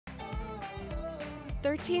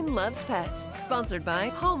13 loves pets. Sponsored by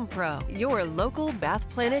Home Pro, your local Bath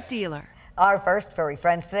Planet dealer. Our first furry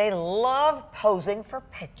friends today love posing for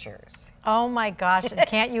pictures. Oh my gosh,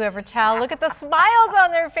 can't you ever tell? Look at the smiles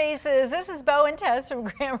on their faces. This is Bo and Tess from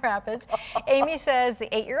Grand Rapids. Amy says the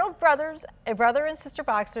 8-year-old brother and sister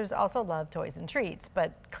boxers also love toys and treats,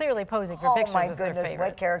 but clearly posing for pictures is their favorite. Oh my goodness,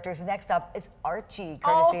 what characters. Next up is Archie,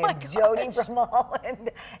 courtesy of Jody from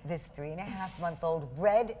Holland. This 3.5-month-old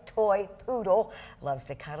red toy poodle loves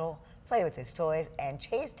to cuddle, play with his toys, and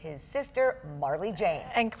chased his sister, Marley Jane.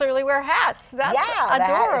 And clearly wear hats. That's adorable. The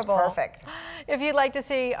hat is perfect. If you'd like to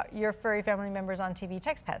see your furry family members on TV,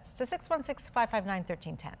 text pets to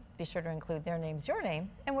 616-559-1310. Be sure to include their names, your name,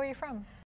 and where you're from.